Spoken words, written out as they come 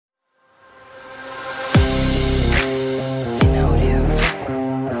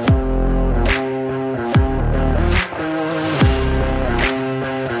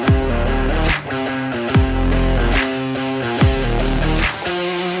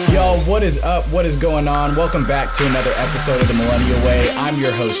What is up? What is going on? Welcome back to another episode of the Millennial Way. I'm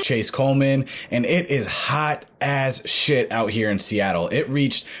your host, Chase Coleman, and it is hot as shit out here in Seattle. It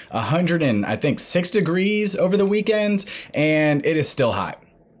reached 6 degrees over the weekend, and it is still hot.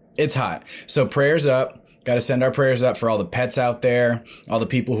 It's hot. So prayers up. Got to send our prayers up for all the pets out there, all the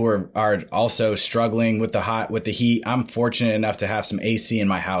people who are also struggling with the heat. I'm fortunate enough to have some AC in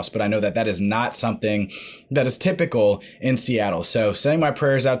my house, but I know that is not something that is typical in Seattle. So sending my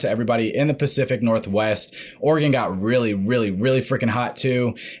prayers out to everybody in the Pacific Northwest. Oregon got really, really, really freaking hot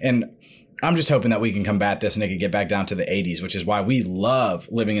too. And I'm just hoping that we can combat this and it can get back down to the 80s, which is why we love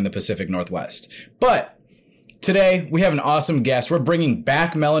living in the Pacific Northwest. But today, we have an awesome guest. We're bringing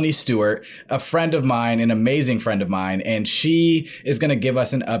back Melanie Stewart, a friend of mine, an amazing friend of mine, and she is going to give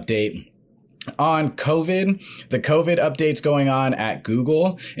us an update on COVID, the COVID updates going on at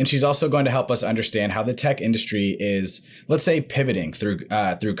Google, and she's also going to help us understand how the tech industry is, let's say, pivoting through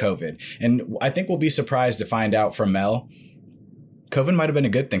COVID. And I think we'll be surprised to find out from Mel, COVID might have been a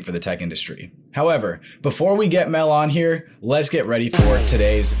good thing for the tech industry. However, before we get Mel on here, let's get ready for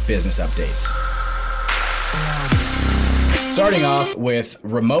today's business updates. Starting off with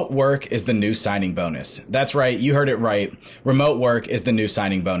remote work is the new signing bonus. That's right. You heard it right. Remote work is the new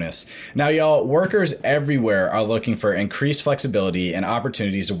signing bonus. Now, y'all, workers everywhere are looking for increased flexibility and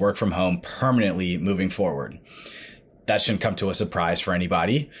opportunities to work from home permanently moving forward. That shouldn't come to a surprise for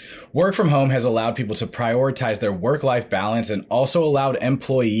anybody. Work from home has allowed people to prioritize their work-life balance and also allowed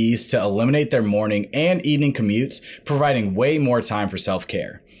employees to eliminate their morning and evening commutes, providing way more time for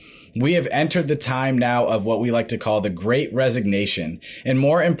self-care. We have entered the time now of what we like to call the Great Resignation, and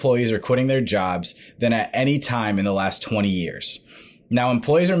more employees are quitting their jobs than at any time in the last 20 years. Now,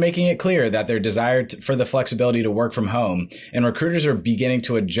 employees are making it clear that their desire for the flexibility to work from home, and recruiters are beginning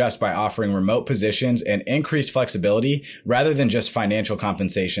to adjust by offering remote positions and increased flexibility rather than just financial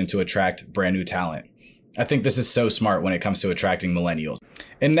compensation to attract brand new talent. I think this is so smart when it comes to attracting millennials.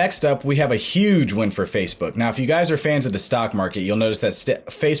 And next up, we have a huge win for Facebook. Now, if you guys are fans of the stock market, you'll notice that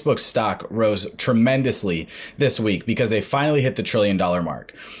Facebook's stock rose tremendously this week because they finally hit the $1 trillion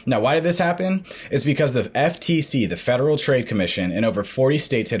mark. Now, why did this happen? It's because the FTC, the Federal Trade Commission, in over 40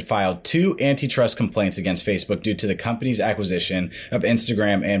 states had filed 2 antitrust complaints against Facebook due to the company's acquisition of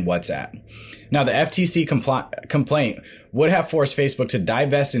Instagram and WhatsApp. Now, the FTC complaint would have forced Facebook to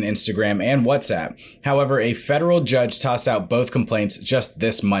divest in Instagram and WhatsApp. However, a federal judge tossed out both complaints just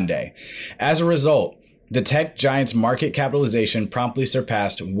this Monday. As a result, the tech giant's market capitalization promptly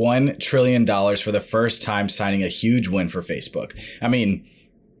surpassed $1 trillion for the first time, signing a huge win for Facebook. I mean,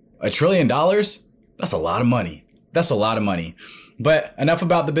 $1 trillion? That's a lot of money. That's a lot of money. But enough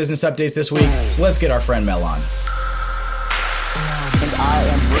about the business updates this week. Let's get our friend Mel on. And I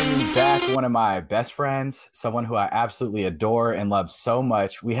am bringing back one of my best friends, someone who I absolutely adore and love so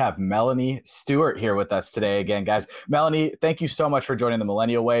much. We have Melanie Stewart here with us today again, guys. Melanie, thank you so much for joining the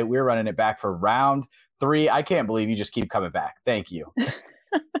Millennial Way. We're running it back for round 3. I can't believe you just keep coming back. Thank you.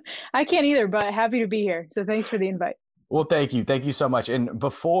 I can't either, but happy to be here. So thanks for the invite. Well, thank you. Thank you so much. And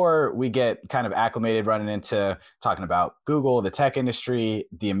before we get kind of acclimated running into talking about Google, the tech industry,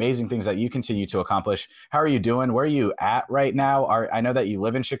 the amazing things that you continue to accomplish, how are you doing? Where are you at right now? I know that you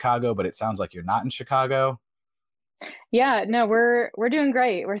live in Chicago, but it sounds like you're not in Chicago. Yeah, no, we're doing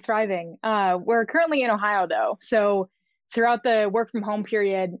great. We're thriving. We're currently in Ohio, though. So throughout the work from home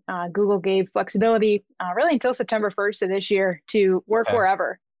period, Google gave flexibility really until September 1st of this year to work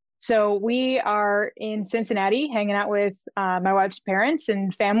wherever. So we are in Cincinnati hanging out with my wife's parents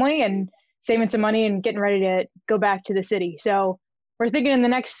and family and saving some money and getting ready to go back to the city. So we're thinking in the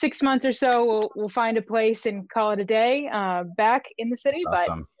next 6 months or so, we'll find a place and call it a day back in the city. That's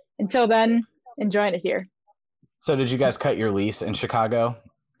awesome. But until then, enjoying it here. So did you guys cut your lease in Chicago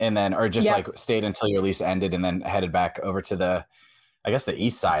and then, or just like stayed until your lease ended and then headed back over to the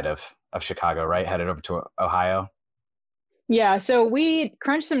east side of Chicago, right? Headed over to Ohio? Yeah, so we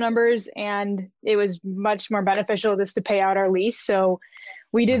crunched some numbers and it was much more beneficial just to pay out our lease. So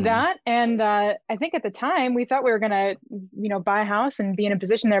we did that. And I think at the time we thought we were going to, buy a house and be in a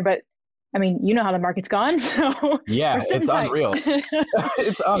position there. But I mean, you know how the market's gone. So yeah, it's unreal.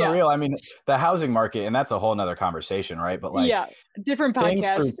 It's unreal. Yeah. I mean, the housing market, and that's a whole nother conversation, right? But like different things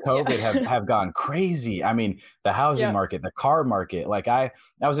podcasts. through COVID have gone crazy. I mean, the housing market, the car market, like I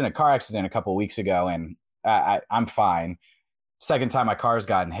was in a car accident a couple of weeks ago and I'm fine. Second time my car's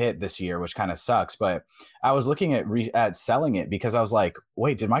gotten hit this year, which kind of sucks. But I was looking at selling it because I was like,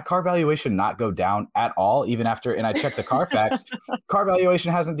 wait, did my car valuation not go down at all? Even after, and I checked the Carfax, car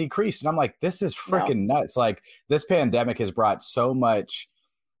valuation hasn't decreased. And I'm like, this is freaking nuts. Like this pandemic has brought so much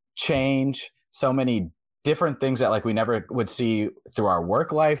change, so many different things that like we never would see through our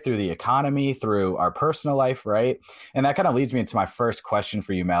work life, through the economy, through our personal life, right? And that kind of leads me into my first question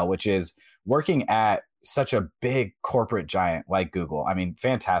for you, Mel, which is working at such a big corporate giant like Google. I mean,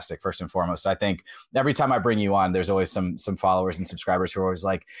 fantastic, first and foremost. I think every time I bring you on, there's always some followers and subscribers who are always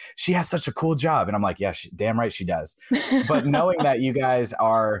like, she has such a cool job. And I'm like, yeah, damn right she does. But knowing that you guys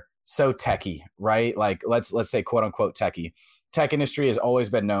are so techie, right? Like let's say quote unquote techie. Tech industry has always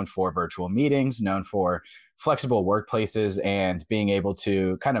been known for virtual meetings, known for flexible workplaces and being able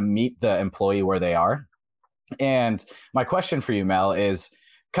to kind of meet the employee where they are. And my question for you, Mel, is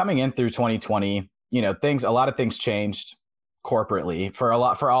coming in through 2020, a lot of things changed corporately for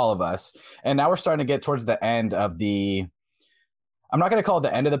all of us. And now we're starting to get towards the end of I'm not going to call it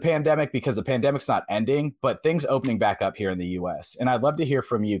the end of the pandemic because the pandemic's not ending, but things opening back up here in the US. And I'd love to hear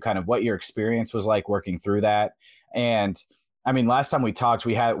from you kind of what your experience was like working through that. And I mean, last time we talked,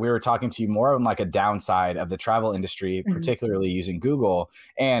 we were talking to you more on like a downside of the travel industry, particularly using Google.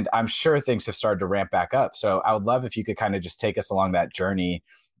 And I'm sure things have started to ramp back up. So I would love if you could kind of just take us along that journey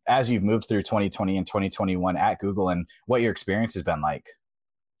as you've moved through 2020 and 2021 at Google and what your experience has been like.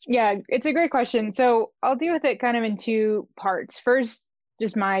 Yeah, it's a great question. So I'll deal with it kind of in two parts. First,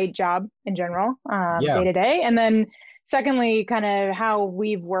 just my job in general, day to day. And then secondly, kind of how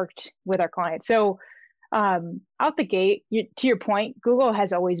we've worked with our clients. So out the gate, to your point, Google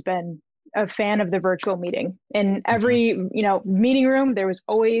has always been a fan of the virtual meeting. In every meeting room, there was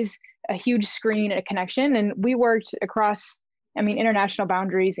always a huge screen and a connection. And we worked across, international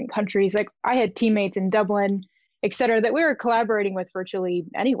boundaries and countries. Like I had teammates in Dublin, et cetera, that we were collaborating with virtually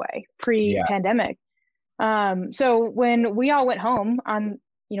anyway, pre-pandemic. So when we all went home on,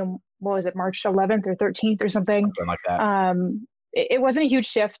 what was it, March 11th or 13th or something like that. It wasn't a huge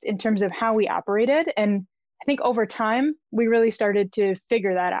shift in terms of how we operated. And I think over time, we really started to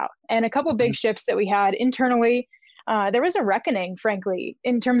figure that out. And a couple of big shifts that we had internally, there was a reckoning, frankly,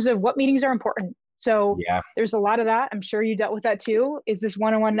 in terms of what meetings are important. So there's a lot of that. I'm sure you dealt with that too. Is this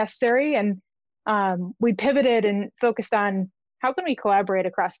one-on-one necessary? And we pivoted and focused on how can we collaborate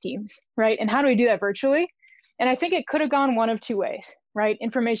across teams, right? And how do we do that virtually? And I think it could have gone one of two ways, right?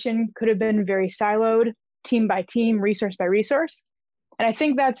 Information could have been very siloed, team by team, resource by resource. And I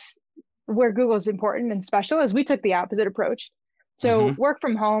think that's where Google is important and special, as we took the opposite approach. So work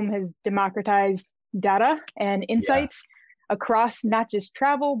from home has democratized data and insights across not just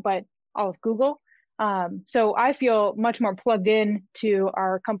travel, but all of Google. So I feel much more plugged in to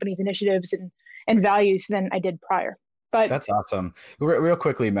our company's initiatives and values than I did prior. But that's awesome. Real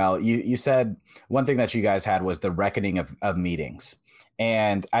quickly, Mel, you said one thing that you guys had was the reckoning of meetings.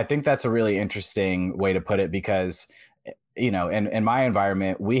 And I think that's a really interesting way to put it because, in my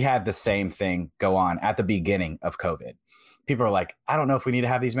environment, we had the same thing go on at the beginning of COVID. People are like, I don't know if we need to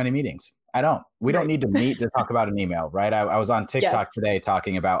have these many meetings. We don't need to meet to talk about an email, right? I was on TikTok today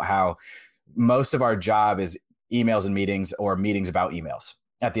talking about how most of our job is emails and meetings or meetings about emails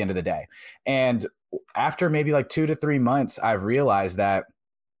at the end of the day. And after maybe like 2 to 3 months, I've realized that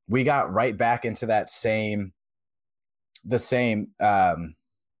we got right back into the same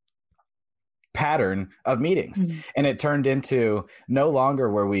pattern of meetings. And it turned into no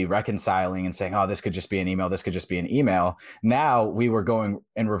longer were we reconciling and saying, oh, this could just be an email. This could just be an email. Now we were going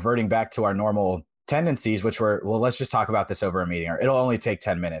and reverting back to our normal tendencies, which were, well, let's just talk about this over a meeting, or it'll only take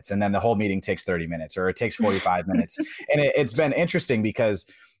 10 minutes. And then the whole meeting takes 30 minutes or it takes 45 minutes. And it's been interesting because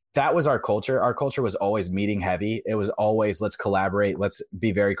that was our culture. Our culture was always meeting heavy. It was always, let's collaborate. Let's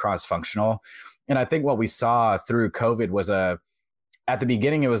be very cross-functional. And I think what we saw through COVID was at the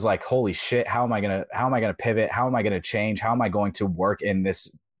beginning, it was like, holy shit, how am I going to pivot? How am I going to change? How am I going to work in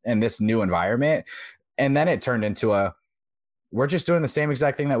this new environment? And then it turned into we're just doing the same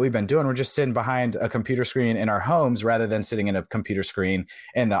exact thing that we've been doing. We're just sitting behind a computer screen in our homes rather than sitting in a computer screen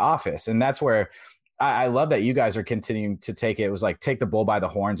in the office. And that's where I love that you guys are continuing to take it. It was like, take the bull by the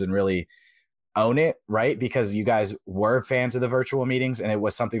horns and really own it, right? Because you guys were fans of the virtual meetings and it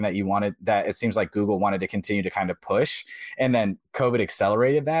was something that you wanted, that it seems like Google wanted to continue to kind of push, and then COVID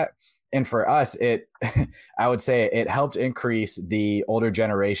accelerated that. And for us, I would say it helped increase the older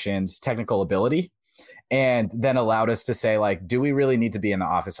generation's technical ability, and then allowed us to say, like, do we really need to be in the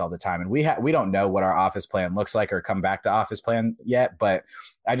office all the time? And we don't know what our office plan looks like or come back to office plan yet, but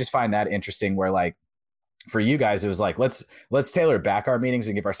I just find that interesting where, like, for you guys, it was like, let's tailor back our meetings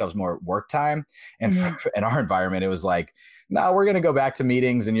and give ourselves more work time. And in our environment, it was like, no, we're going to go back to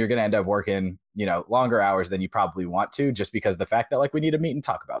meetings and you're going to end up working, longer hours than you probably want to, just because of the fact that, like, we need to meet and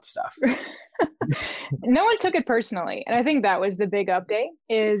talk about stuff. No one took it personally. And I think that was the big update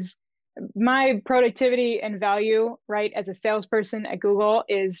is my productivity and value, right, as a salesperson at Google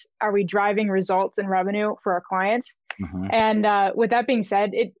is, are we driving results and revenue for our clients? Hmm. And with that being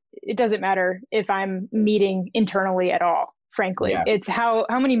said, it doesn't matter if I'm meeting internally at all. Frankly, Yeah. it's how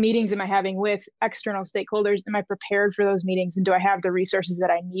many meetings am I having with external stakeholders? Am I prepared for those meetings, and do I have the resources that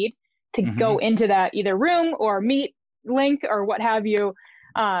I need to Hmm. go into that either room or meet link or what have you,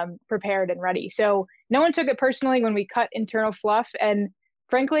 prepared and ready? So no one took it personally when we cut internal fluff, and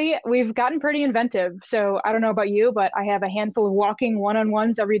frankly, we've gotten pretty inventive. So I don't know about you, but I have a handful of walking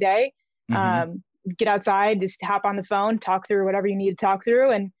one-on-ones every day. Hmm. Get outside, just hop on the phone, talk through whatever you need to talk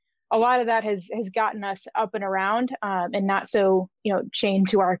through. And a lot of that has gotten us up and around, and not so, chained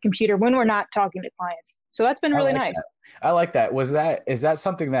to our computer when we're not talking to clients. So that's been I really like nice. that. I like that. Is that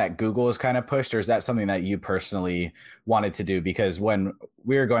something that Google has kind of pushed, or is that something that you personally wanted to do? Because when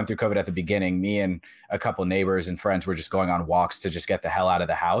we were going through COVID at the beginning, me and a couple neighbors and friends were just going on walks to just get the hell out of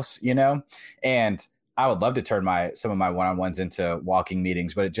the house, and I would love to turn some of my one-on-ones into walking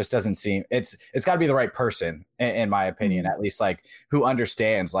meetings, but it just doesn't seem it's got to be the right person, in my opinion, Mhm. at least, like, who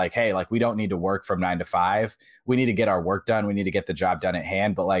understands, like, hey, like, we don't need to work from 9 to 5. We need to get our work done. We need to get the job done at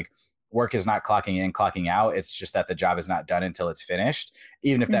hand. But like, work is not clocking in, clocking out. It's just that the job is not done until it's finished.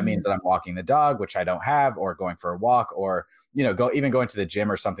 Even if that means Mhm. that I'm walking the dog, which I don't have, or going for a walk, or, going to the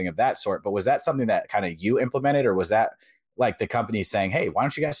gym or something of that sort. But was that something that kind of you implemented, or was that like the company saying, hey, why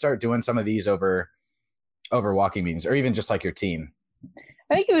don't you guys start doing some of these over walking meetings, or even just like your team?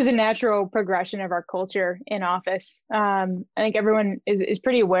 I think it was a natural progression of our culture in office. I think everyone is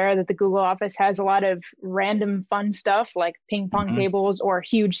pretty aware that the Google office has a lot of random fun stuff like ping pong Hmm. tables or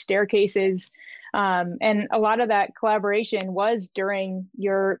huge staircases. And a lot of that collaboration was during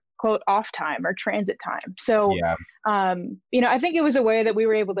your quote off time or transit time. So, Yeah. I think it was a way that we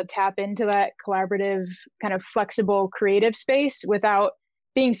were able to tap into that collaborative, kind of flexible, creative space without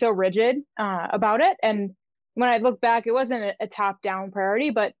being so rigid about it. And when I look back, it wasn't a top-down priority,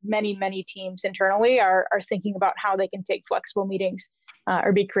 but many teams internally are thinking about how they can take flexible meetings,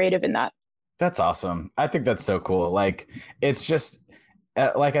 or be creative in that. That's awesome. I think that's so cool. Like, it's just,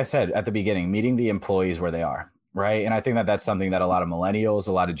 like I said at the beginning, meeting the employees where they are. Right. And I think that that's something that a lot of millennials,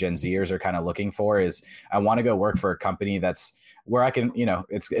 a lot of Gen Zers are kind of looking for is, I want to go work for a company that's where I can,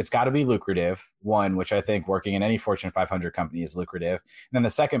 it's got to be lucrative. One, which I think working in any Fortune 500 company is lucrative. And then the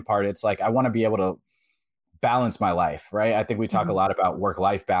second part, it's like, I want to be able to balance my life, right? I think we talk a Mhm. lot about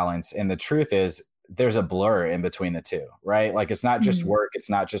work-life balance, and the truth is there's a blur in between the two, right? Like, it's not just Mhm. work,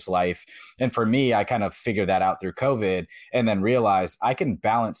 it's not just life. And for me, I kind of figured that out through COVID, and then realized I can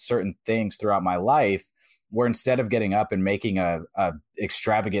balance certain things throughout my life, where instead of getting up and making a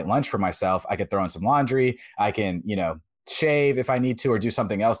extravagant lunch for myself, I could throw in some laundry, I can, shave if I need to, or do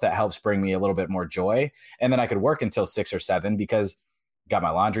something else that helps bring me a little bit more joy. And then I could work until 6 or 7 because got my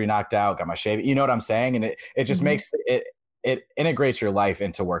laundry knocked out, got my shave. You know what I'm saying? And it just Mhm. makes it integrates your life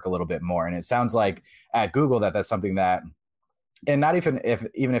into work a little bit more. And it sounds like at Google that's something that, and not even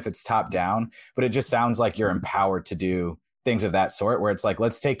if it's top down, but it just sounds like you're empowered to do things of that sort, where it's like,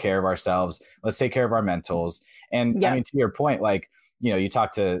 let's take care of ourselves, let's take care of our mentals. And I Yeah. mean, to your point, like, you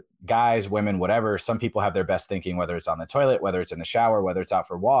talk to guys, women, whatever, some people have their best thinking, whether it's on the toilet, whether it's in the shower, whether it's out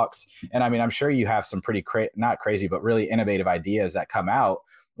for walks. And I mean, I'm sure you have some pretty not crazy, but really innovative ideas that come out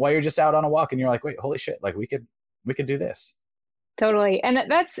while you're just out on a walk, and you're like, wait, holy shit, like, we could do this. Totally. And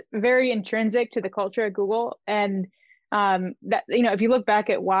that's very intrinsic to the culture at Google. And that, if you look back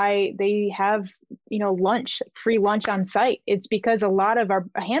at why they have, lunch, free lunch on site, it's because a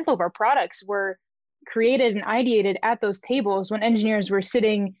handful of our products were created and ideated at those tables when engineers were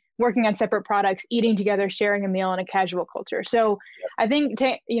sitting, working on separate products, eating together, sharing a meal in a casual culture. So I think,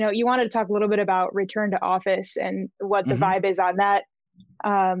 you wanted to talk a little bit about return to office and what the Hmm. vibe is on that.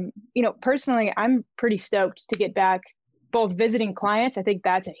 Personally, I'm pretty stoked to get back both visiting clients. I think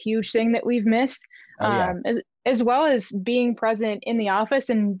that's a huge thing that we've missed, Oh yeah. as well as being present in the office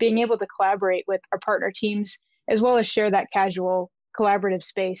and being able to collaborate with our partner teams, as well as share that casual collaborative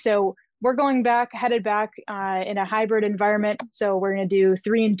space. So we're headed back in a hybrid environment. So we're going to do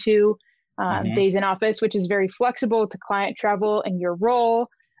 3 and 2 Hmm. days in office, which is very flexible to client travel and your role.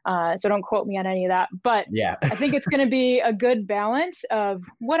 So don't quote me on any of that, but Yeah. I think it's going to be a good balance of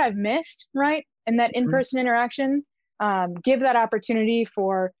what I've missed, right? And that in-person interaction, give that opportunity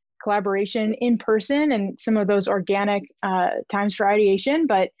for collaboration in person and some of those organic times for ideation,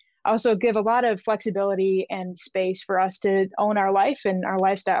 but also give a lot of flexibility and space for us to own our life and our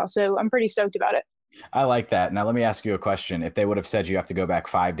lifestyle. So I'm pretty stoked about it. I like that. Now let me ask you a question. If they would have said you have to go back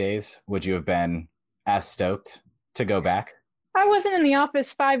 5 days, would you have been as stoked to go back? I wasn't in the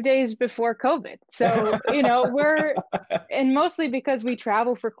office 5 days before COVID. So, and mostly because we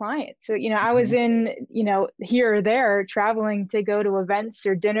travel for clients. So, I was Mhm. in, here or there traveling to go to events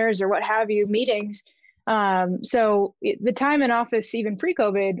or dinners or what have you, meetings. The time in office, even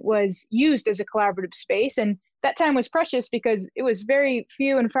pre-COVID, was used as a collaborative space. And that time was precious because it was very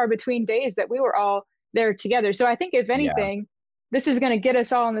few and far between days that we were all there together. So I think if Yeah. anything, this is going to get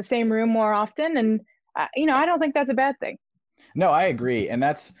us all in the same room more often. And, I don't think that's a bad thing. No, I agree. And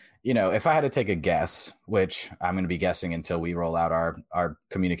that's, if I had to take a guess, which I'm going to be guessing until we roll out our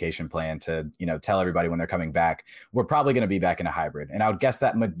communication plan to, tell everybody when they're coming back, we're probably going to be back in a hybrid. And I would guess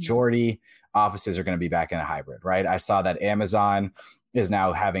that majority offices are going to be back in a hybrid, right? I saw that Amazon is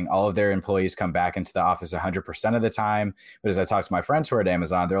now having all of their employees come back into the office 100% of the time. But as I talk to my friends who are at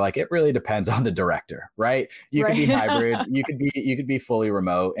Amazon, they're like, it really depends on the director, right? You could be hybrid, you could be fully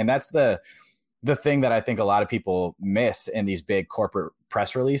remote. And that's the thing that I think a lot of people miss in these big corporate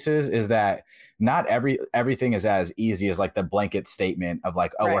press releases is that not everything is as easy as like the blanket statement of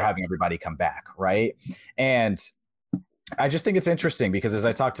like, oh, we're having everybody come back. Right. And I just think it's interesting because as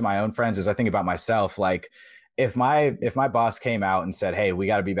I talk to my own friends, as I think about myself, like if my boss came out and said, hey, we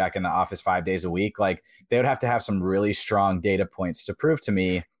got to be back in the office 5 days a week, like they would have to have some really strong data points to prove to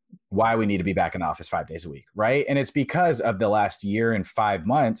me why we need to be back in the office 5 days a week. Right. And it's because of the last year and 5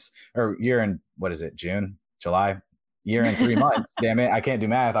 months or year and what is it? June, July, year and 3 months. Damn it. I can't do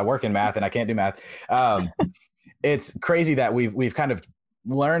math. I work in math and I can't do math. It's crazy that we've kind of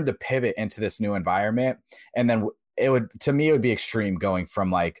learned to pivot into this new environment. And then it would be extreme going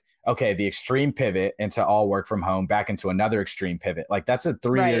from like, okay, the extreme pivot into all work from home back into another extreme pivot. Like that's a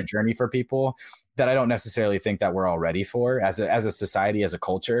 3-year journey for people that I don't necessarily think that we're all ready for as a society, as a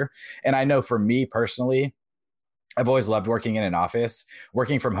culture. And I know for me personally, I've always loved working in an office.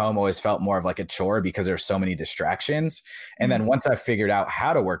 Working from home always felt more of like a chore because there's so many distractions. And then once I figured out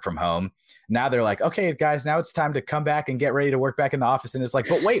how to work from home, now they're like, okay, guys, now it's time to come back and get ready to work back in the office. And it's like,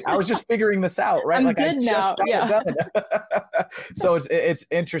 but wait, I was just figuring this out, right? I'm like good I just now. got it done. So it's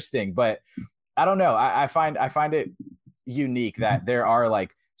interesting, but I don't know. I find it unique that there are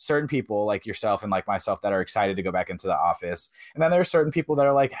like certain people like yourself and like myself that are excited to go back into the office. And then there are certain people that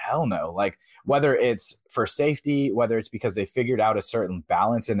are like, hell no, like whether it's for safety, whether it's because they figured out a certain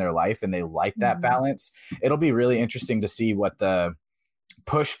balance in their life and they like that balance. It'll be really interesting to see what the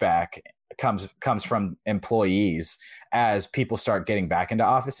pushback comes from employees as people start getting back into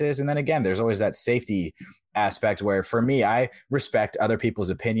offices. And then again, there's always that safety aspect where for me, I respect other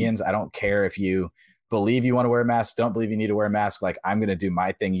people's opinions. I don't care if you believe you want to wear a mask, don't believe you need to wear a mask. Like I'm going to do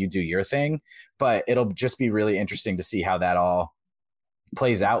my thing, you do your thing. But it'll just be really interesting to see how that all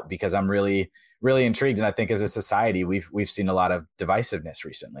plays out because I'm really, really intrigued. And I think as a society, we've seen a lot of divisiveness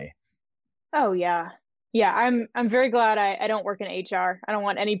recently. Oh yeah. Yeah, I'm very glad I don't work in HR. I don't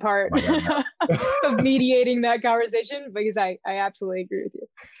want any part of mediating that conversation because I absolutely agree with you.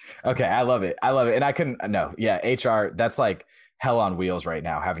 Okay, I love it. And I couldn't no. Yeah, HR, that's like hell on wheels right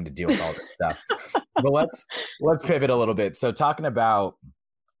now, having to deal with all this stuff. But let's pivot a little bit. So talking about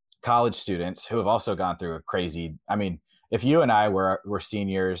college students who have also gone through a crazy, I mean, if you and I were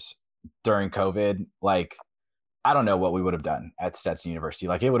seniors during COVID, like I don't know what we would have done at Stetson University.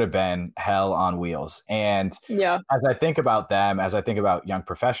 Like it would have been hell on wheels. And as I think about them, as I think about young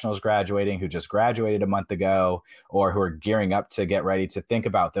professionals graduating who just graduated a month ago or who are gearing up to get ready to think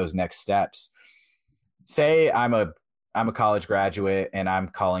about those next steps, say I'm a college graduate and I'm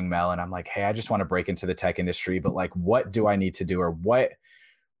calling Mel and I'm like, hey, I just want to break into the tech industry, but like, what do I need to do or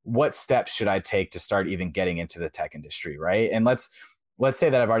what steps should I take to start even getting into the tech industry, right? And let's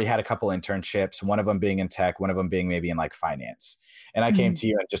say that I've already had a couple internships, one of them being in tech, one of them being maybe in like finance. And I came to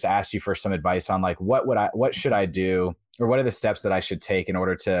you and just asked you for some advice on like, what should I do? Or what are the steps that I should take in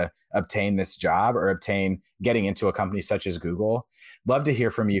order to obtain this job or obtain getting into a company such as Google? Love to hear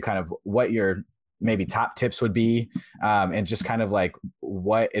from you kind of what your maybe top tips would be and just kind of like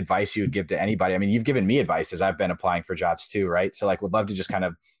what advice you would give to anybody. I mean, you've given me advice as I've been applying for jobs too, right? So like would love to just kind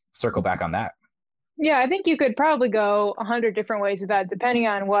of circle back on that. Yeah, I think you could probably go 100 different ways with that, depending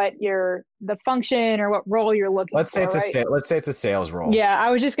on what the function or what role you're looking let's say for. Let's say it's a sales role. Yeah, I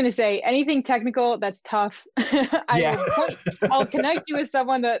was just going to say anything technical that's tough. I'll connect you with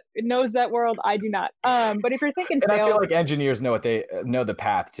someone that knows that world. I do not. But if you're thinking and sales, I feel like engineers know the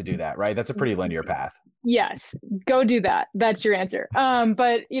path to do that, right? That's a pretty linear path. Yes, go do that. That's your answer.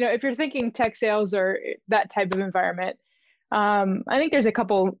 But if you're thinking tech sales or that type of environment, I think there's a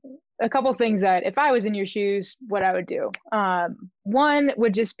couple things that if I was in your shoes, what I would do. One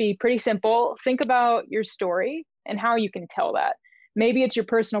would just be pretty simple. Think about your story and how you can tell that. maybe it's your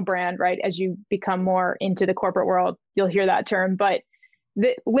personal brand, right? As you become more into the corporate world, you'll hear that term. But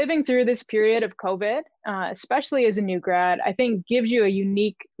living through this period of COVID, especially as a new grad, I think gives you a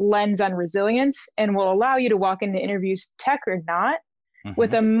unique lens on resilience and will allow you to walk into interviews, tech or not,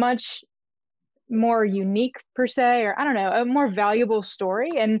 with a much more unique per se, or I don't know, a more valuable story.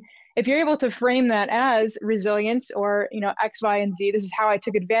 And if you're able to frame that as resilience or, X, Y, and Z, this is how I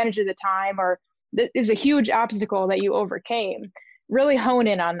took advantage of the time, or this is a huge obstacle that you overcame, really hone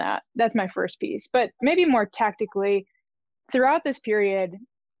in on that. That's my first piece. But maybe more tactically, throughout this period,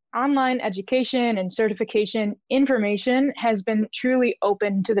 online education and certification information has been truly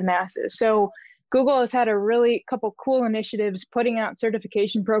open to the masses. So Google has had a really couple cool initiatives putting out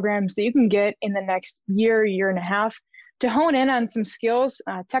certification programs that you can get in the next year and a half to hone in on some skills,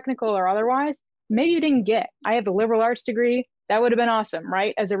 technical or otherwise, maybe you didn't get. I have a liberal arts degree. That would have been awesome,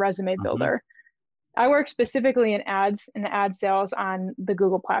 right? As a resume builder. I work specifically in ads and ad sales on the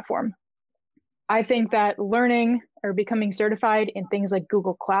Google platform. I think that learning or becoming certified in things like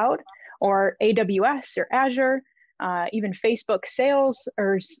Google Cloud or AWS or Azure, even Facebook sales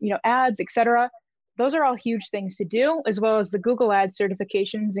or ads, etc., those are all huge things to do, as well as the Google Ads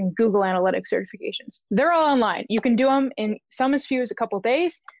certifications and Google Analytics certifications. They're all online. You can do them in some as few as a couple of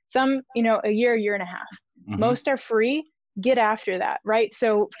days, some, a year and a half. Most are free. Get after that, right?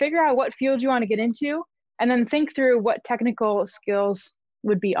 So figure out what field you want to get into, and then think through what technical skills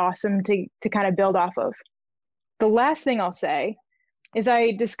would be awesome to kind of build off of. The last thing I'll say is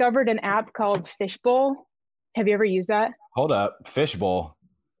I discovered an app called Fishbowl. Have you ever used that? Hold up. Fishbowl.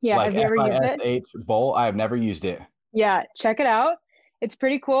 Yeah. Like have you ever used it? FISH bowl? I have never used it. Yeah. Check it out. It's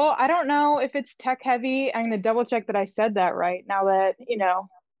pretty cool. I don't know if it's tech heavy. I'm going to double check that I said that right now that,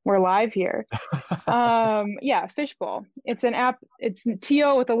 we're live here. Yeah. Fishbowl. It's an app. It's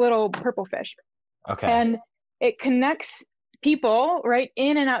TO with a little purple fish. Okay. And it connects people right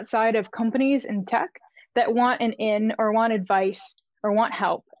in and outside of companies and tech that want an in or want advice or want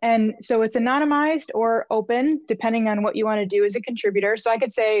help. And so it's anonymized or open, depending on what you want to do as a contributor. So I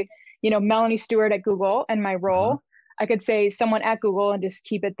could say, Melanie Stewart at Google and my role. I could say someone at Google and just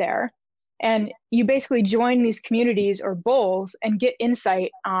keep it there. And you basically join these communities or bowls and get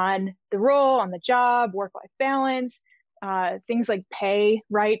insight on the role, on the job, work-life balance, things like pay,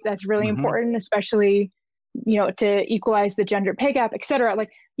 right? That's really important, especially, to equalize the gender pay gap, et cetera.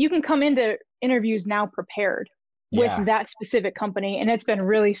 Like you can come into interviews now prepared with that specific company. And it's been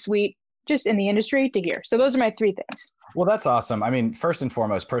really sweet just in the industry to hear. So those are my three things. Well, that's awesome. I mean, first and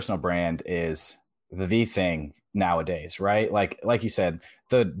foremost, personal brand is the thing nowadays, right? Like you said,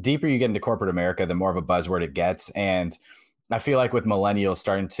 the deeper you get into corporate America, the more of a buzzword it gets. And I feel like with millennials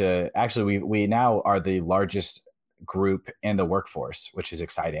starting to actually, we now are the largest group in the workforce, which is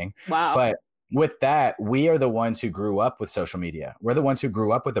exciting. Wow. But with that, we are the ones who grew up with social media. We're the ones who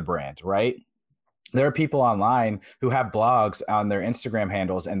grew up with the brand, right? There are people online who have blogs on their Instagram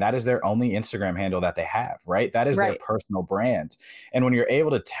handles, and that is their only Instagram handle that they have, right? That is their personal brand. And when you're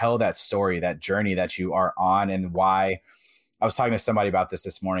able to tell that story, that journey that you are on, and why, I was talking to somebody about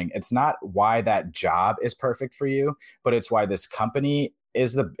this morning, it's not why that job is perfect for you, but it's why this company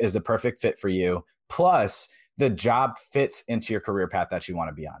is the perfect fit for you. Plus, the job fits into your career path that you want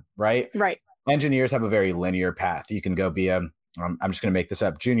to be on, right? Right. Engineers have a very linear path. You can go be I'm just going to make this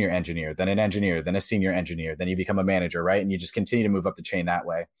up, junior engineer, then an engineer, then a senior engineer, then you become a manager, right? And you just continue to move up the chain that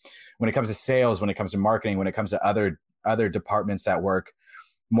way. When it comes to sales, when it comes to marketing, when it comes to other departments that work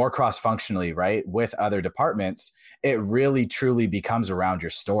more cross-functionally, right, with other departments, it really truly becomes around your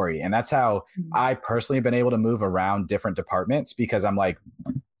story. And that's how I personally have been able to move around different departments, because I'm like,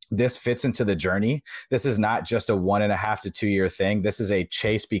 this fits into the journey. This is not just a 1.5 to 2 year thing. This is a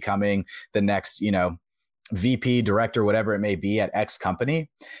chase becoming the next, VP, director, whatever it may be at X company.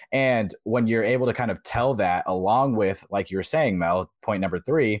 And when you're able to kind of tell that, along with, like you were saying, Mel, point number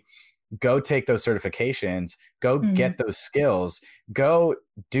 3, go take those certifications, go get those skills, go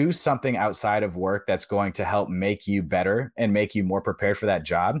do something outside of work that's going to help make you better and make you more prepared for that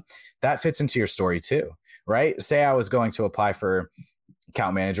job. That fits into your story too, right? Say I was going to apply for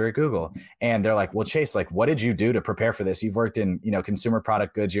account manager at Google, and they're like, well, Chase, like, what did you do to prepare for this? You've worked in, consumer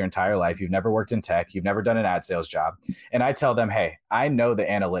product goods your entire life. You've never worked in tech. You've never done an ad sales job. And I tell them, hey, I know the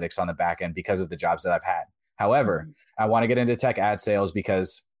analytics on the back end because of the jobs that I've had. However, I want to get into tech ad sales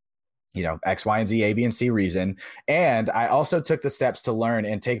because, X, Y, and Z, A, B, and C reason. And I also took the steps to learn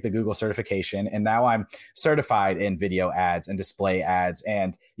and take the Google certification. And now I'm certified in video ads and display ads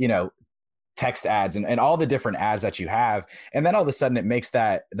and, text ads and all the different ads that you have. And then all of a sudden it makes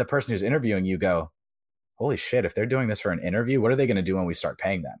that the person who's interviewing you go, holy shit, if they're doing this for an interview, what are they going to do when we start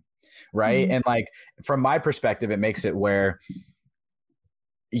paying them? Right. And like, from my perspective, it makes it where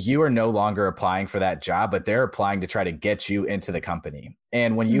you are no longer applying for that job, but they're applying to try to get you into the company.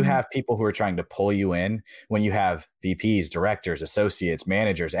 And when you have people who are trying to pull you in, when you have VPs, directors, associates,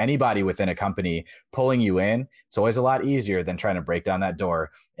 managers, anybody within a company pulling you in, it's always a lot easier than trying to break down that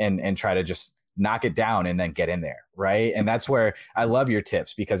door and try to just knock it down and then get in there. Right. And that's where I love your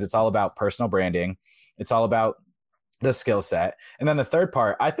tips, because it's all about personal branding. It's all about the skill set. And then the third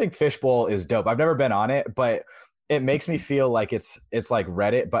part, I think Fishbowl is dope. I've never been on it, but it makes me feel like it's like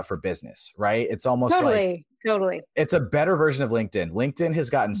Reddit, but for business, right? It's almost totally it's a better version of LinkedIn. LinkedIn has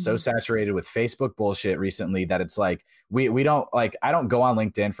gotten so saturated with Facebook bullshit recently that it's like, we don't like, I don't go on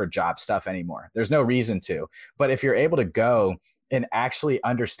LinkedIn for job stuff anymore. There's no reason to, but if you're able to go and actually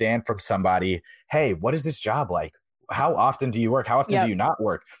understand from somebody, hey, what is this job like? How often do you work? How often do you not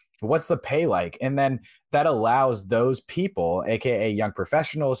work? What's the pay like? And then that allows those people, AKA young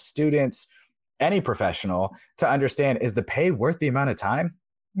professionals, students, any professional, to understand, is the pay worth the amount of time?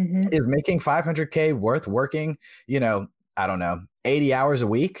 Is making 500K worth working, I don't know, 80 hours a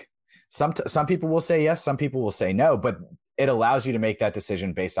week? Some people will say yes, some people will say no, but it allows you to make that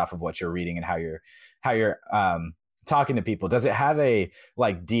decision based off of what you're reading and how you're talking to people. Does it have a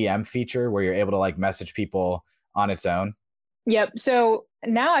like DM feature where you're able to like message people on its own? Yep. So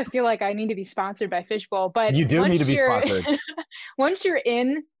now I feel like I need to be sponsored by Fishbowl, but you do need to be sponsored. Once you're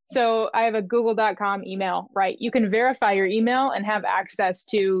in, so I have a google.com email, right? You can verify your email and have access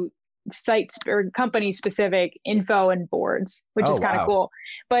to sites or company specific info and boards, which is kind of cool.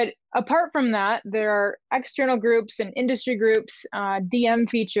 But apart from that, there are external groups and industry groups, DM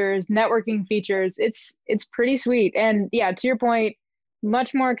features, networking features. It's pretty sweet. And yeah, to your point,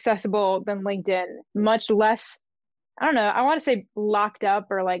 much more accessible than LinkedIn, much less, I don't know, I want to say locked up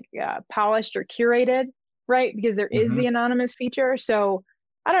or like polished or curated, right? Because there is the anonymous feature. So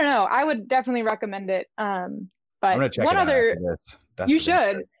I don't know. I would definitely recommend it. But I'm gonna check one it out other, That's you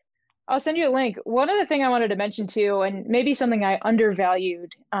should. I'll send you a link. One other thing I wanted to mention too, and maybe something I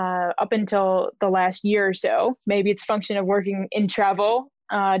undervalued up until the last year or so, maybe it's a function of working in travel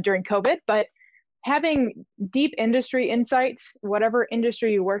during COVID, but having deep industry insights, whatever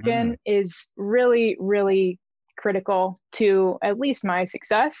industry you work in, is really, really critical to at least my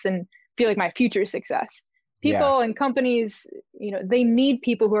success and feel like my future success. People and companies, they need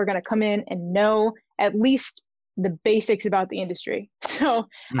people who are going to come in and know at least the basics about the industry. So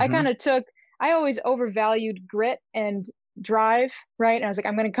I always overvalued grit and drive, right? And I was like,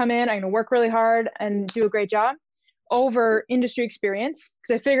 I'm going to come in, I'm going to work really hard and do a great job over industry experience,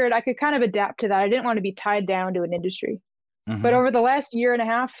 because I figured I could kind of adapt to that. I didn't want to be tied down to an industry. But over the last year and a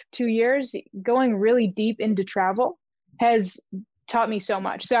half, 2 years, going really deep into travel has taught me so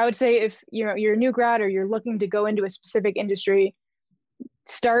much. So I would say if you're a new grad or you're looking to go into a specific industry,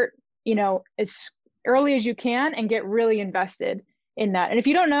 start, as early as you can and get really invested in that. And if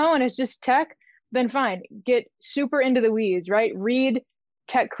you don't know and it's just tech, then fine, get super into the weeds, right? Read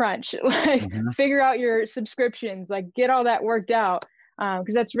TechCrunch, figure out your subscriptions, like get all that worked out,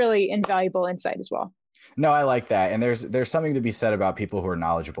 because that's really invaluable insight as well. No, I like that. And there's something to be said about people who are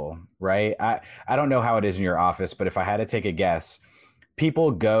knowledgeable, right? I don't know how it is in your office, but if I had to take a guess,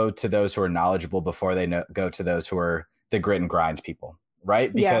 people go to those who are knowledgeable before they go to those who are the grit and grind people,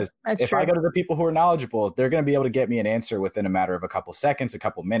 right? Because if I go to the people who are knowledgeable, they're going to be able to get me an answer within a matter of a couple seconds, a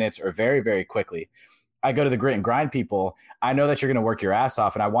couple minutes, or very, very quickly. I go to the grit and grind people. I know that you're going to work your ass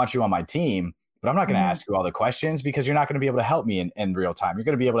off and I want you on my team, but I'm not going to ask you all the questions because you're not going to be able to help me in real time. You're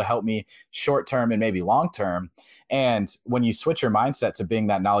going to be able to help me short term and maybe long term. And when you switch your mindset to being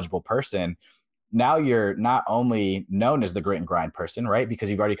that knowledgeable person, now you're not only known as the grit and grind person, right?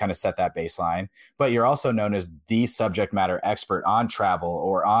 Because you've already kind of set that baseline, but you're also known as the subject matter expert on travel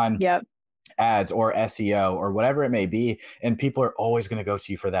or on ads or SEO or whatever it may be. And people are always going to go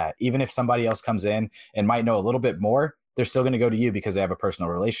to you for that. Even if somebody else comes in and might know a little bit more, they're still going to go to you because they have a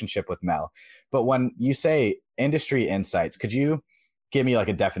personal relationship with Mel. But when you say industry insights, could you give me like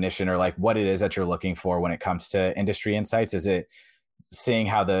a definition or like what it is that you're looking for when it comes to industry insights? Is it seeing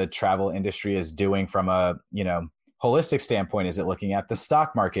how the travel industry is doing from a, holistic standpoint? Is it looking at the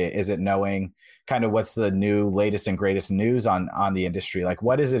stock market? Is it knowing kind of what's the new latest and greatest news on the industry? Like,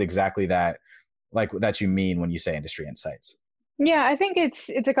 what is it exactly that you mean when you say industry insights? Yeah, I think it's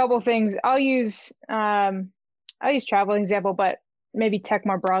a couple of things. I'll use travel example, but maybe tech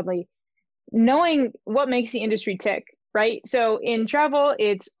more broadly. Knowing what makes the industry tick, right? So in travel,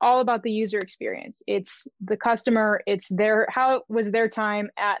 it's all about the user experience. It's the customer, how was their time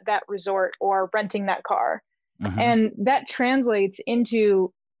at that resort or renting that car. And that translates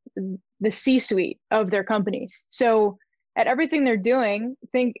into the C-suite of their companies. So at everything they're doing,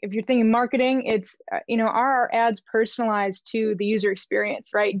 think if you're thinking marketing, it's, are our ads personalized to the user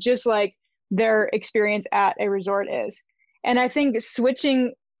experience, right? Just like their experience at a resort is. And I think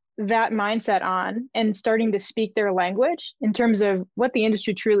switching that mindset on and starting to speak their language in terms of what the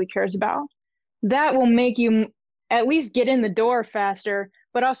industry truly cares about, that will make you at least get in the door faster,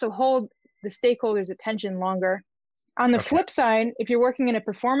 but also hold the stakeholders' attention longer. On the flip side, if you're working in a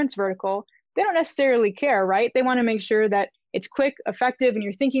performance vertical, they don't necessarily care, right? They want to make sure that it's quick, effective, and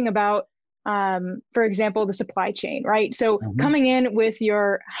you're thinking about, for example, the supply chain, right? So coming in with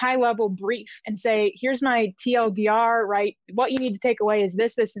your high level brief and say, here's my TLDR, right? What you need to take away is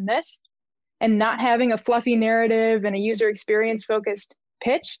this, this, and this, and not having a fluffy narrative and a user experience focused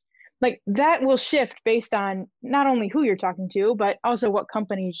pitch, like that will shift based on not only who you're talking to, but also what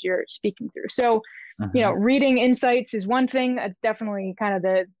companies you're speaking through. So, reading insights is one thing. That's definitely kind of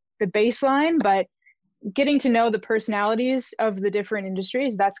the baseline, but getting to know the personalities of the different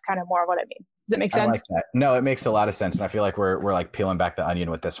industries, that's kind of more what I mean. Does that make sense? I like that. No, it makes a lot of sense. And I feel like we're like peeling back the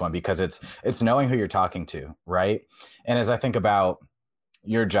onion with this one, because it's knowing who you're talking to, right? And as I think about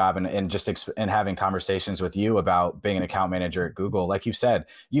your job and just and having conversations with you about being an account manager at Google, like you said,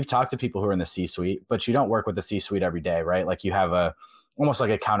 you've talked to people who are in the C-suite, but you don't work with the C-suite every day, right? Like you have almost like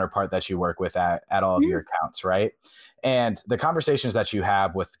a counterpart that you work with at all of your accounts, right? And the conversations that you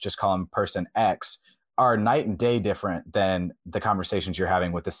have with, just call them person X, are night and day different than the conversations you're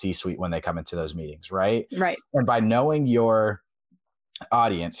having with the C-suite when they come into those meetings, right? Right. And by knowing your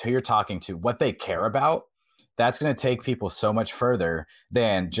audience, who you're talking to, what they care about, that's going to take people so much further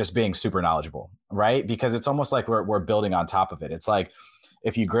than just being super knowledgeable, right? Because it's almost like we're building on top of it. It's like,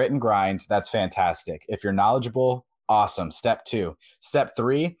 if you grit and grind, that's fantastic. If you're knowledgeable, awesome. Step 2. Step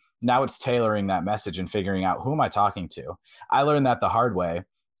 3, now it's tailoring that message and figuring out, who am I talking to? I learned that the hard way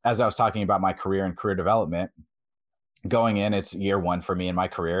as I was talking about my career and career development. Going in, it's year 1 for me in my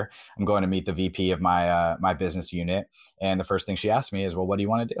career. I'm going to meet the VP of my business unit. And the first thing she asked me is, well, what do you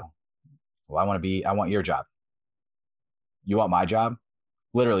want to do? Well, I want your job. You want my job?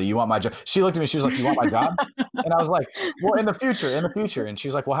 Literally, you want my job? She looked at me, she was like, you want my job? And I was like, well, in the future. And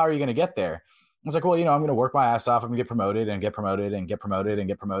she's like, well, how are you going to get there? I was like, well, I'm going to work my ass off. I'm going to get promoted and get promoted and get promoted and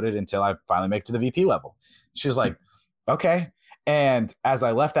get promoted until I finally make it to the VP level. She was like, okay. And as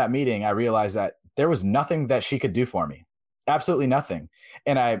I left that meeting, I realized that there was nothing that she could do for me. Absolutely nothing.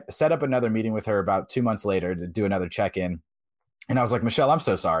 And I set up another meeting with her about 2 months later to do another check-in. And I was like, Michelle, I'm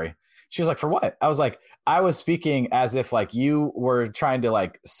so sorry. She was like, for what? I was like, I was speaking as if like you were trying to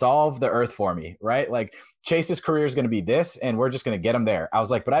like solve the earth for me, right? Like Chase's career is going to be this, and we're just going to get him there. I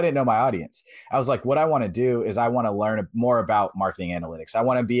was like, but I didn't know my audience. I was like, what I want to do is I want to learn more about marketing analytics. I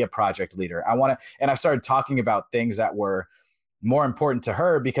want to be a project leader. And I started talking about things that were more important to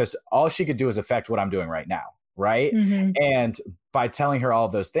her, because all she could do is affect what I'm doing right now. Right. And by telling her all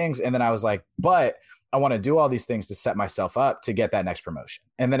of those things, and then I was like, but I want to do all these things to set myself up to get that next promotion.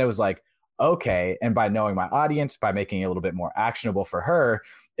 And then it was like, okay. And by knowing my audience, by making it a little bit more actionable for her,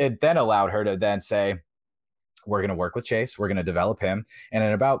 it then allowed her to then say, we're going to work with Chase. We're going to develop him. And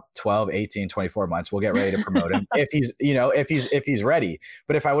in about 12, 18, 24 months, we'll get ready to promote him if he's ready.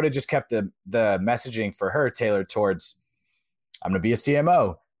 But if I would have just kept the messaging for her tailored towards, I'm going to be a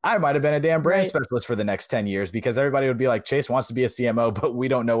CMO, I might have been a damn brand specialist for the next 10 years, because everybody would be like, Chase wants to be a CMO, but we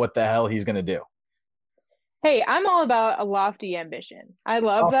don't know what the hell he's going to do. Hey, I'm all about a lofty ambition. I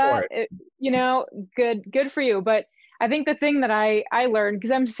love that. Good for you. But I think the thing that I learned,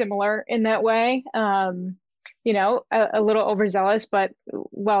 because I'm similar in that way, a little overzealous, but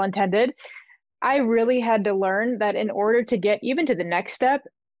well-intended. I really had to learn that in order to get even to the next step,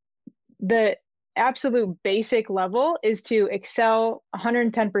 the absolute basic level is to excel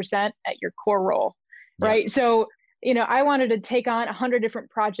 110% at your core role, right? So I wanted to take on 100 different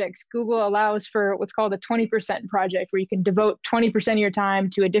projects. Google allows for what's called a 20% project, where you can devote 20% of your time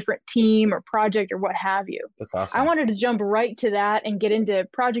to a different team or project or what have you. That's awesome. I wanted to jump right to that and get into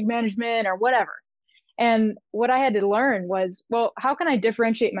project management or whatever. And what I had to learn was, well, how can I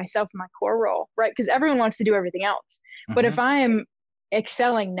differentiate myself in my core role, right? Because everyone wants to do everything else. But if I'm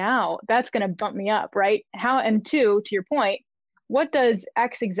excelling now, that's going to bump me up, right? And two, to your point, what does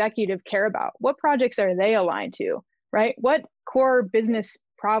X executive care about? What projects are they aligned to? Right? What core business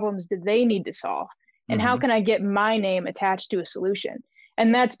problems do they need to solve? And how can I get my name attached to a solution?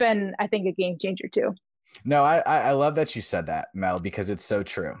 And that's been, I think, a game changer too. No, I love that you said that, Mel, because it's so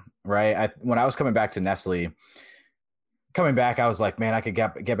true, right? When I was coming back to Nestle, I was like, man, I could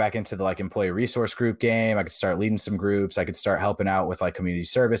get back into the like employee resource group game. I could start leading some groups. I could start helping out with like community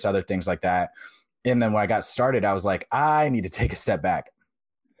service, other things like that. And then when I got started, I was like, I need to take a step back.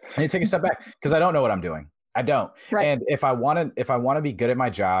 I need to take a step back because I don't know what I'm doing. I don't. Right. And if I want to be good at my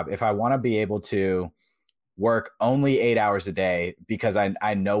job, if I want to be able to work only 8 hours a day because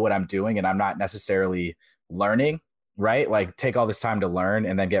I know what I'm doing and I'm not necessarily learning, right? Like take all this time to learn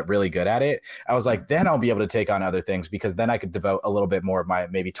and then get really good at it. I was like, then I'll be able to take on other things because then I could devote a little bit more of my,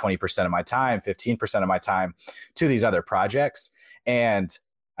 maybe 20% of my time, 15% of my time to these other projects. And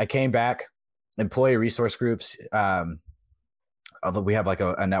I came back, employee resource groups, we have like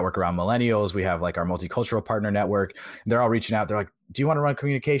a network around millennials. We have like our multicultural partner network. They're all reaching out. They're like, do you want to run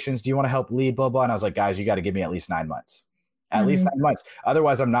communications? Do you want to help lead, blah, blah. And I was like, guys, you got to give me at least 9 months, at least 9 months.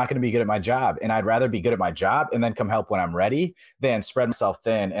 Otherwise I'm not going to be good at my job. And I'd rather be good at my job and then come help when I'm ready than spread myself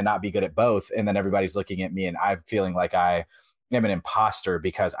thin and not be good at both. And then everybody's looking at me and I'm feeling like I am an imposter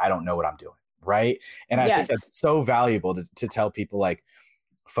because I don't know what I'm doing. Right. And I think that's so valuable to tell people, like,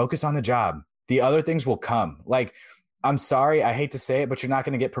 focus on the job. The other things will come. Like, I'm sorry, I hate to say it, but you're not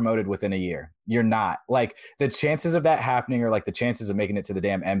going to get promoted within a year. You're not. Like, the chances of that happening are like the chances of making it to the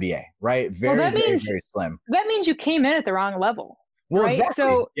damn NBA, right? Very slim. That means you came in at the wrong level. Well, right? Exactly.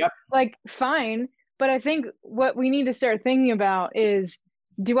 So, yep. Like, fine. But I think what we need to start thinking about is,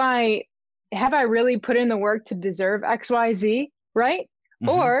 have I really put in the work to deserve XYZ, right? Mm-hmm.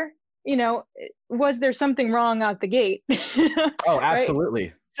 Or, was there something wrong out the gate? Oh, absolutely.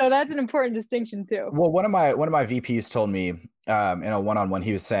 Right? So that's an important distinction too. Well, one of my VPs told me in a one-on-one,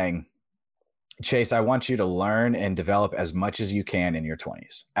 he was saying, Chase, I want you to learn and develop as much as you can in your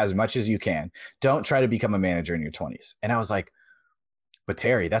 20s, as much as you can. Don't try to become a manager in your 20s. And I was like, but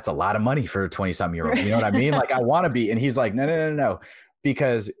Terry, that's a lot of money for a 20-some-year-old. You know what I mean? Like, I want to be. And he's like, no.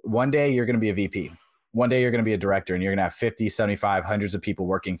 Because one day you're going to be a VP. One day you're going to be a director and you're going to have 50, 75, hundreds of people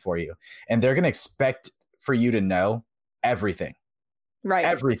working for you. And they're going to expect for you to know everything. Right.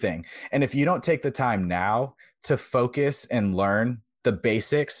 Everything. And if you don't take the time now to focus and learn the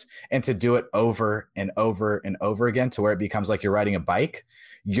basics and to do it over and over and over again to where it becomes like you're riding a bike,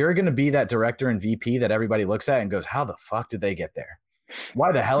 you're going to be that director and VP that everybody looks at and goes, how the fuck did they get there?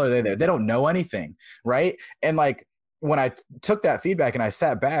 Why the hell are they there? They don't know anything. Right. And like, when I took that feedback and I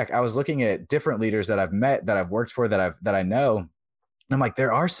sat back, I was looking at different leaders that I've met, that I've worked for, that I know. And I'm like,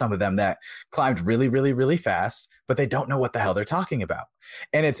 there are some of them that climbed really, really, really fast, but they don't know what the hell they're talking about.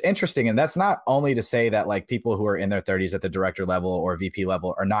 And it's interesting. And that's not only to say that like people who are in their 30s at the director level or VP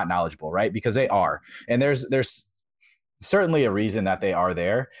level are not knowledgeable, right? Because they are. And there's certainly a reason that they are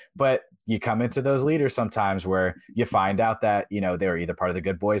there, but you come into those leaders sometimes where you find out that, they're either part of the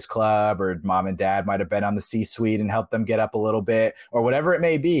good boys club or mom and dad might've been on the C-suite and helped them get up a little bit or whatever it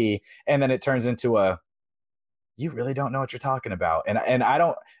may be. And then it turns into you really don't know what you're talking about. And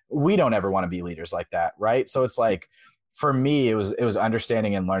we don't ever want to be leaders like that. Right. So it's like, for me, it was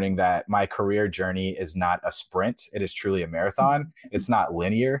understanding and learning that my career journey is not a sprint. It is truly a marathon. It's not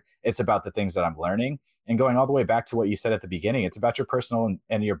linear. It's about the things that I'm learning. And going all the way back to what you said at the beginning, it's about your personal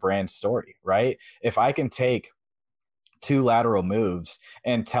and your brand story, right? If I can take 2 lateral moves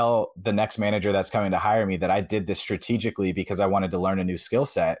and tell the next manager that's coming to hire me that I did this strategically because I wanted to learn a new skill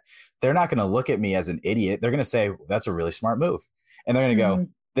set, they're not going to look at me as an idiot. They're going to say, well, that's a really smart move. And they're going to go,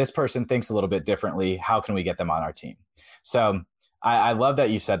 this person thinks a little bit differently. How can we get them on our team? So I love that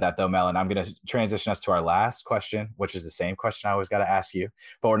you said that though, Mel, and I'm going to transition us to our last question, which is the same question I always got to ask you,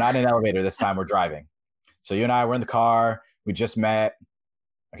 but we're not in an elevator this time, we're driving. So you and I were in the car, we just met.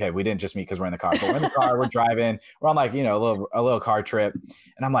 Okay, we didn't just meet because we're in the car, but we're in the car, we're driving, we're on like, a little car trip.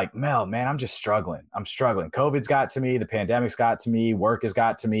 And I'm like, Mel, man, I'm just struggling. I'm struggling. COVID's got to me. The pandemic's got to me. Work has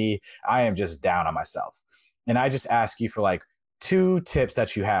got to me. I am just down on myself. And I just ask you for like 2 tips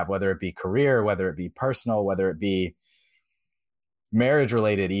that you have, whether it be career, whether it be personal, whether it be marriage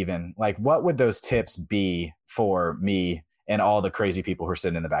related even. Like, what would those tips be for me and all the crazy people who are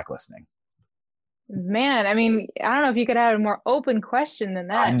sitting in the back listening? Man, I mean, I don't know if you could have a more open question than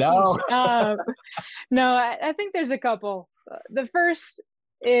that. I know. No, I think there's a couple. The first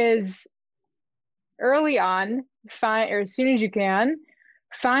is early on, or as soon as you can,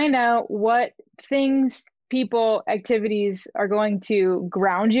 find out what things, people, activities are going to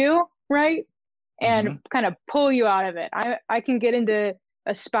ground you, right? And kind of pull you out of it. I can get into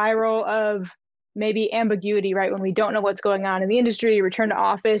a spiral of maybe ambiguity, right? When we don't know what's going on in the industry, return to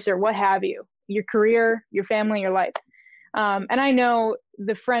office, or what have you. Your career, your family, your life. And I know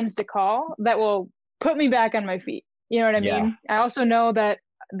the friends to call that will put me back on my feet. You know what I mean? I also know that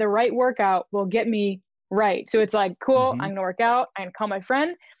the right workout will get me right. So it's like, cool, I'm going to work out. I'm going to call my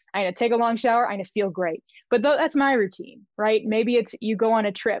friend. I'm going to take a long shower. I'm going to feel great. But that's my routine, right? Maybe it's you go on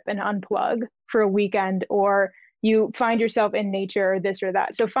a trip and unplug for a weekend, or you find yourself in nature, or this or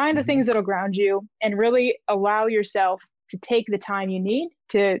that. So find the things that'll ground you and really allow yourself to take the time you need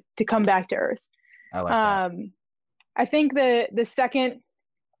to come back to earth. I like that. I think the second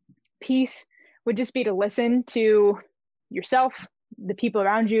piece would just be to listen to yourself, the people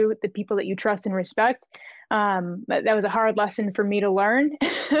around you, the people that you trust and respect. But that was a hard lesson for me to learn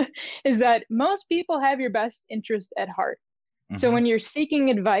is that most people have your best interest at heart. So when you're seeking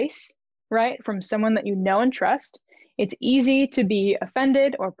advice, right, from someone that you know and trust, it's easy to be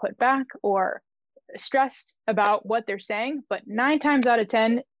offended or put back or stressed about what they're saying. But 9 times out of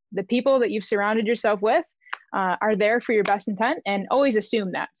 10, the people that you've surrounded yourself with are there for your best intent, and always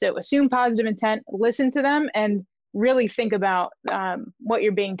assume that. So assume positive intent, listen to them, and really think about what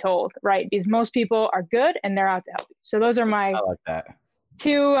you're being told, right? Because most people are good and they're out to help you. So those are my I like that.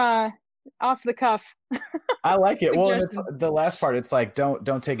 2 off the cuff. I like it. Well, and it's the last part. It's like,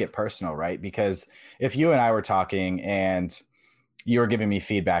 don't take it personal, right? Because if you and I were talking and you were giving me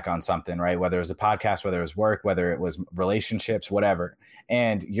feedback on something, right? Whether it was a podcast, whether it was work, whether it was relationships, whatever,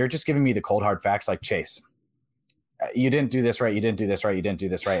 and you're just giving me the cold hard facts, like, Chase, you didn't do this right. You didn't do this right. You didn't do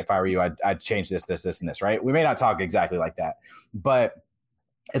this right. If I were you, I'd change this, and this, right? We may not talk exactly like that, but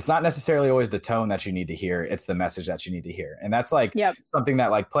it's not necessarily always the tone that you need to hear. It's the message that you need to hear. And that's like something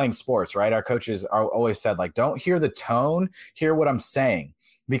that, like, playing sports, right? Our coaches are always said, like, don't hear the tone, hear what I'm saying,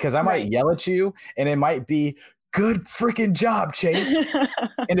 because I might yell at you and it might be good freaking job, Chase.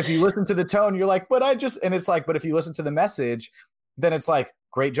 And if you listen to the tone, you're like, but it's like, but if you listen to the message, then it's like,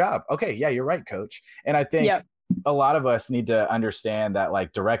 great job. Okay. Yeah, you're right, coach. And I think a lot of us need to understand that,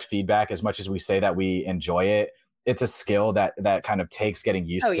 like, direct feedback, as much as we say that we enjoy it, it's a skill that kind of takes getting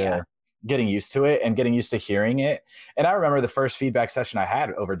used to it and getting used to hearing it. And I remember the first feedback session I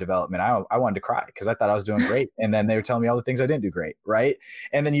had over development, I wanted to cry because I thought I was doing great. And then they were telling me all the things I didn't do great. Right.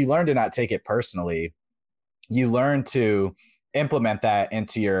 And then you learn to not take it personally. You learn to implement that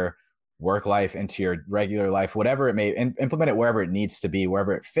into your work life, into your regular life, whatever it may, and implement it wherever it needs to be,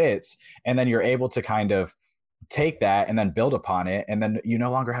 wherever it fits. And then you're able to kind of take that and then build upon it. And then you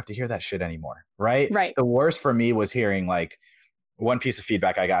no longer have to hear that shit anymore. Right. The worst for me was hearing, like, one piece of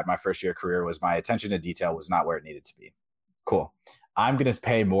feedback I got in my first year of career was my attention to detail was not where it needed to be. Cool. I'm going to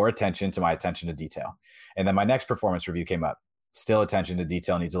pay more attention to my attention to detail. And then my next performance review came up. Still, attention to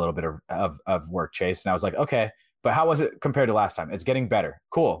detail needs a little bit of work, Chase. And I was like, okay, but how was it compared to last time? It's getting better.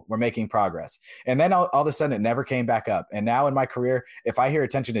 Cool. We're making progress. And then all of a sudden it never came back up. And now in my career, if I hear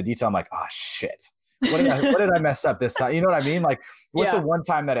attention to detail, I'm like, oh shit. What did I mess up this time? You know what I mean? Like, what's the one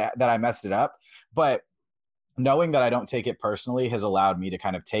time that I messed it up? But knowing that I don't take it personally has allowed me to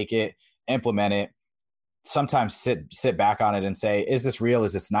kind of take it, implement it, sometimes sit back on it and say, is this real?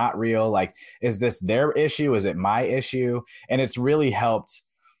 Is this not real? Like, is this their issue? Is it my issue? And it's really helped,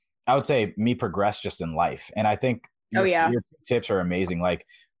 I would say, me progress just in life. And I think your tips are amazing. Like,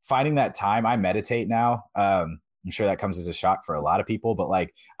 finding that time. I meditate now. I'm sure that comes as a shock for a lot of people, but,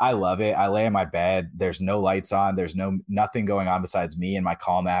 like, I love it. I lay in my bed. There's no lights on. There's nothing going on besides me and my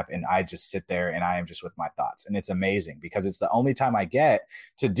Calm app. And I just sit there and I am just with my thoughts. And it's amazing because it's the only time I get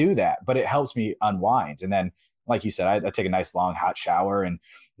to do that, but it helps me unwind. And then, like you said, I take a nice long hot shower and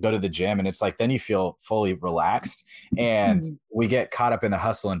go to the gym. And it's like, then you feel fully relaxed. And we get caught up in the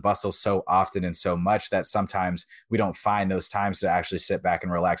hustle and bustle so often and so much that sometimes we don't find those times to actually sit back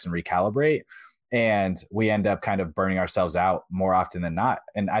and relax and recalibrate. And we end up kind of burning ourselves out more often than not.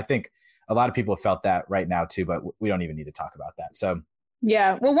 And I think a lot of people have felt that right now too, but we don't even need to talk about that. So,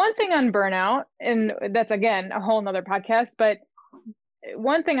 yeah. Well, one thing on burnout, and that's, again, a whole nother podcast, but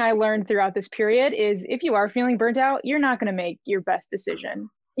one thing I learned throughout this period is if you are feeling burnt out, you're not going to make your best decision.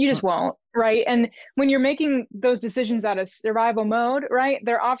 You just won't. Right. And when you're making those decisions out of survival mode, right,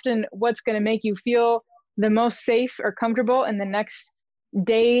 they're often what's going to make you feel the most safe or comfortable in the next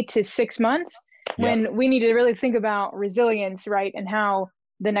day to 6 months. When we need to really think about resilience, right, and how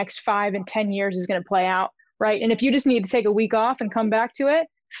the next 5 and 10 years is going to play out, right? And if you just need to take a week off and come back to it,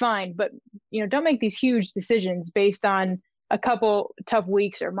 fine. But, don't make these huge decisions based on a couple tough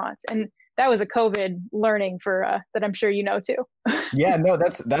weeks or months. And that was a COVID learning for that I'm sure you know too. Yeah, no,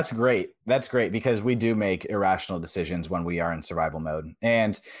 that's great. That's great because we do make irrational decisions when we are in survival mode.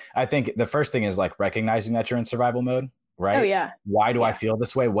 And I think the first thing is, like, recognizing that you're in survival mode. Right. Oh, yeah. Why do I feel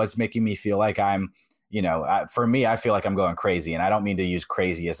this way? What's making me feel like I'm, for me, I feel like I'm going crazy. And I don't mean to use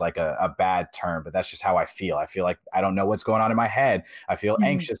crazy as like a bad term, but that's just how I feel. I feel like I don't know what's going on in my head. I feel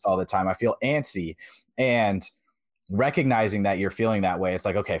anxious all the time. I feel antsy. And recognizing that you're feeling that way, it's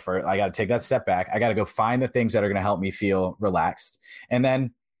like, okay, I got to take that step back. I got to go find the things that are going to help me feel relaxed. And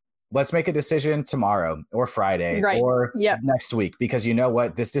then let's make a decision tomorrow or Friday or next week, because you know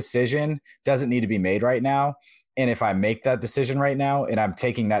what? This decision doesn't need to be made right now. And if I make that decision right now and I'm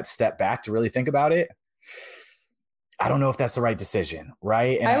taking that step back to really think about it, I don't know if that's the right decision,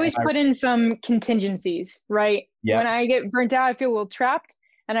 right? And I always put in some contingencies, right? Yeah. When I get burnt out, I feel a little trapped.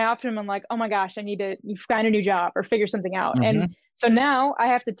 And I often am like, oh my gosh, I need to find a new job or figure something out. Mm-hmm. And so now I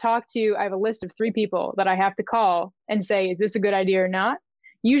have to I have a list of 3 people that I have to call and say, is this a good idea or not?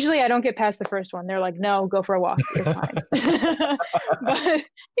 Usually I don't get past the first one. They're like, no, go for a walk. You're fine. But,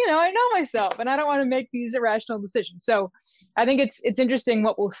 I know myself and I don't want to make these irrational decisions. So I think it's interesting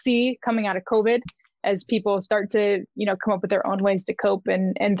what we'll see coming out of COVID as people start to, come up with their own ways to cope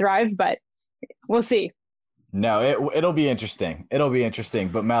and thrive, but we'll see. No, it'll be interesting. It'll be interesting.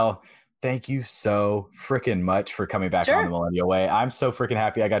 But Mel, thank you so freaking much for coming back on the Millennial Way. I'm so freaking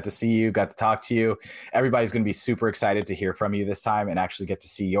happy I got to see you, got to talk to you. Everybody's going to be super excited to hear from you this time and actually get to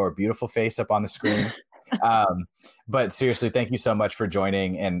see your beautiful face up on the screen. But seriously, thank you so much for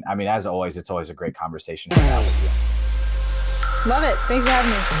joining. And I mean, as always, it's always a great conversation to have with you. Love it. Thanks for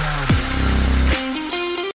having me.